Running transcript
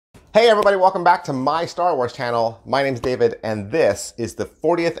Hey everybody, welcome back to my Star Wars channel. My name's David, and this is the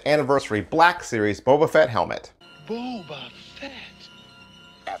 40th anniversary Black Series Boba Fett helmet. Boba Fett.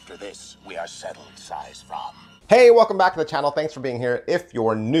 After this, we are settled, size from. Hey, welcome back to the channel. Thanks for being here. If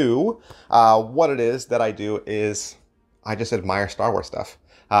you're new, what it is that I do is I just admire Star Wars stuff.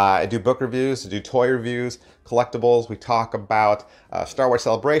 I do book reviews, I do toy reviews, collectibles. We talk about Star Wars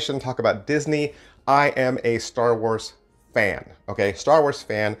Celebration, talk about Disney. I am a Star Wars fan, okay? Star Wars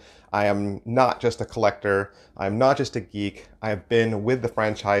fan. I am not just a collector. I'm not just a geek. I have been with the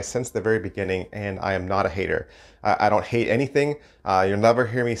franchise since the very beginning, and I am not a hater. I don't hate anything. You'll never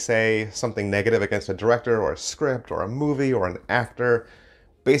hear me say something negative against a director or a script or a movie or an actor.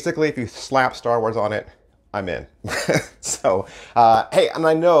 Basically, if you slap Star Wars on it, I'm in. So, hey, and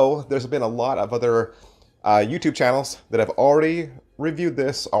I know there's been a lot of other YouTube channels that have already reviewed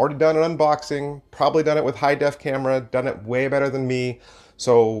this, already done an unboxing, probably done it with high def camera, done it way better than me.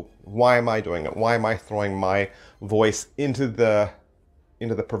 So why am I doing it? Why am I throwing my voice into the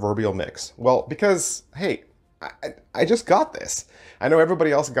proverbial mix? Well, because, hey, I just got this. I know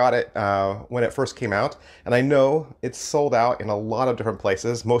everybody else got it when it first came out, and I know it's sold out in a lot of different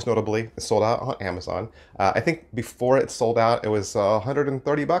places. Most notably, it's sold out on Amazon. I think before it sold out, it was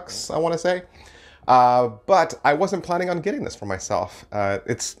 130 bucks, I want to say. But I wasn't planning on getting this for myself.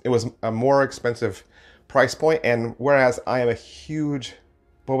 It was a more expensive price point, and whereas I am a huge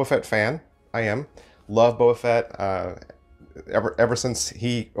Boba Fett fan, love Boba Fett. Ever since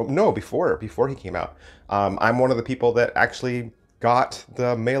before he came out, I'm one of the people that actually got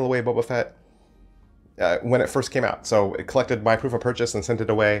the mail away Boba Fett when it first came out. So it collected my proof of purchase and sent it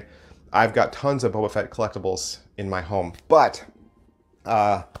away. I've got tons of Boba Fett collectibles in my home, but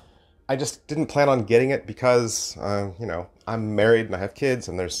I just didn't plan on getting it because you know, I'm married and I have kids,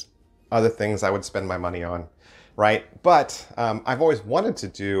 and there's other things I would spend my money on, right? But I've always wanted to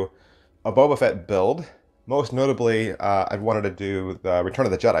do a Boba Fett build. Most notably, I've wanted to do the Return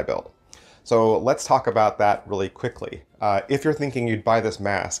of the Jedi build. So let's talk about that really quickly. If you're thinking you'd buy this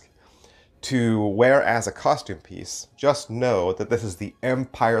mask to wear as a costume piece, just know that this is the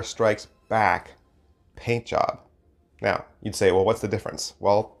Empire Strikes Back paint job. Now, you'd say, well, what's the difference?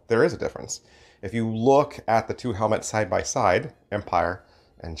 Well, there is a difference. If you look at the two helmets side by side, Empire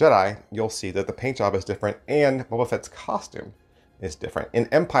and Jedi, you'll see that the paint job is different and Boba Fett's costume is different. In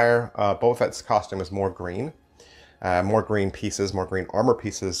Empire, Boba Fett's costume is more green pieces, more green armor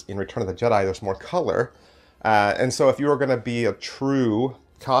pieces. In Return of the Jedi, there's more color. And so if you were going to be a true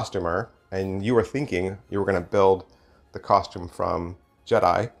costumer and you were thinking you were going to build the costume from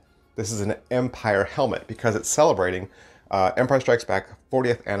Jedi, this is an Empire helmet because it's celebrating Empire Strikes Back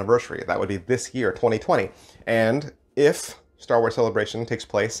 40th anniversary. That would be this year, 2020. And if Star Wars Celebration takes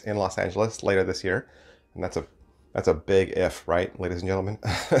place in Los Angeles later this year, and that's a big if, right, ladies and gentlemen?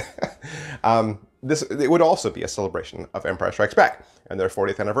 It would also be a celebration of Empire Strikes Back and their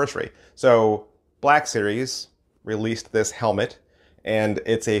 40th anniversary. So Black Series released this helmet, and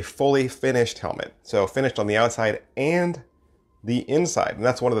it's a fully finished helmet. So finished on the outside and the inside, and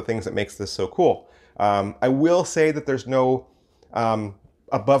that's one of the things that makes this so cool. I will say that there's no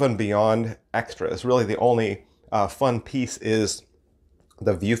above and beyond extras. Really, the only fun piece is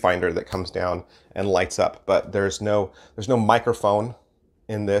the viewfinder that comes down and lights up, but there's no microphone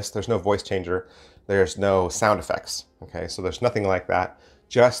in this. There's no voice changer. There's no sound effects. Okay, so there's nothing like that.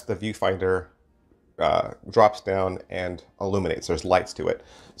 Just the viewfinder drops down and illuminates. There's lights to it.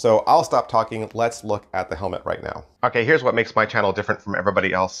 So I'll stop talking. Let's look at the helmet right now. Okay, here's what makes my channel different from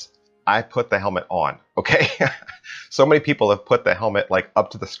everybody else. I put the helmet on, okay? So many people have put the helmet like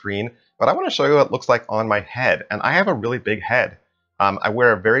up to the screen, but I want to show you what it looks like on my head. And I have a really big head. I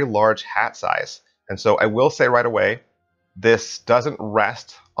wear a very large hat size. And so I will say right away, this doesn't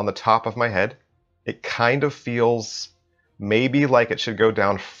rest on the top of my head. It kind of feels maybe like it should go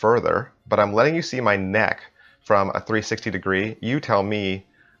down further, but I'm letting you see my neck from a 360 degree. You tell me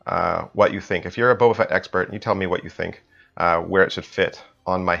what you think. If you're a Boba Fett expert, you tell me what you think, where it should fit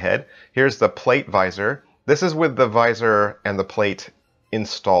on my head. Here's the plate visor. This is with the visor and the plate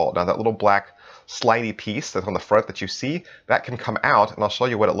installed. Now that little black slidey piece that's on the front that you see, that can come out, and I'll show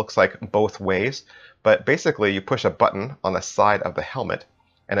you what it looks like both ways. But basically, you push a button on the side of the helmet,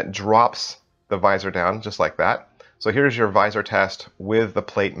 and it drops the visor down just like that. So here's your visor test with the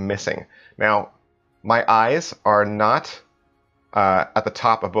plate missing. Now, my eyes are not at the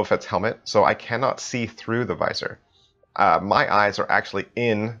top of Boba Fett's helmet, so I cannot see through the visor. My eyes are actually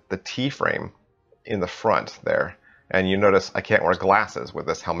in the T-frame in the front there. And you notice I can't wear glasses with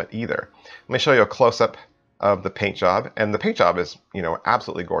this helmet either. Let me show you a close-up of the paint job. And the paint job is, you know,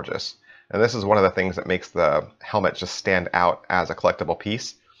 absolutely gorgeous. And this is one of the things that makes the helmet just stand out as a collectible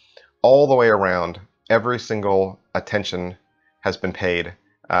piece. all the way around, every single attention has been paid.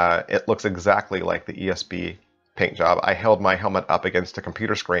 It looks exactly like the ESB paint job. I held my helmet up against a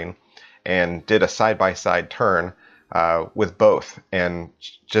computer screen and did a side-by-side turn with both, and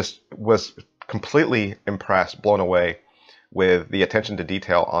just was completely impressed, blown away with the attention to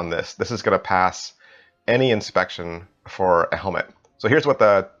detail on this. This is going to pass any inspection for a helmet. So here's what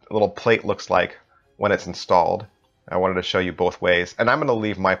the little plate looks like when it's installed. I wanted to show you both ways, and I'm going to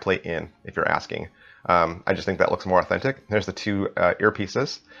leave my plate in if you're asking. I just think that looks more authentic. There's the two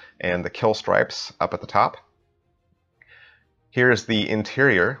earpieces and the kill stripes up at the top. Here's the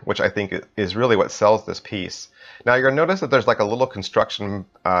interior, which I think is really what sells this piece. Now you're going to notice that there's like a little construction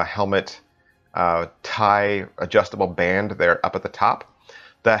helmet tie adjustable band there up at the top.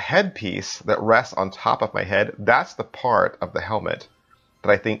 The headpiece that rests on top of my head, that's the part of the helmet that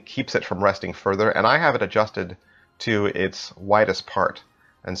I think keeps it from resting further, and I have it adjusted to its widest part.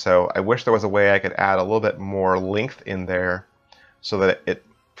 And so I wish there was a way I could add a little bit more length in there so that it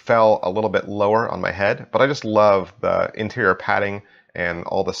fell a little bit lower on my head. But I just love the interior padding and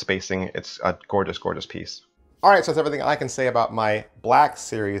all the spacing. It's a gorgeous, gorgeous piece. All right, so that's everything I can say about my Black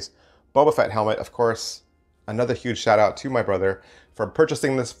Series Boba Fett helmet. Of course, another huge shout out to my brother for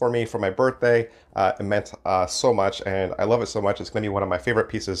purchasing this for me for my birthday. It meant so much, and I love it so much. It's going to be one of my favorite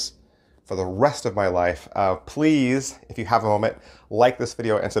pieces for the rest of my life. Please, if you have a moment, like this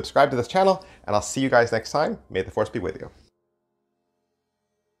video and subscribe to this channel, and I'll see you guys next time. May the Force be with you.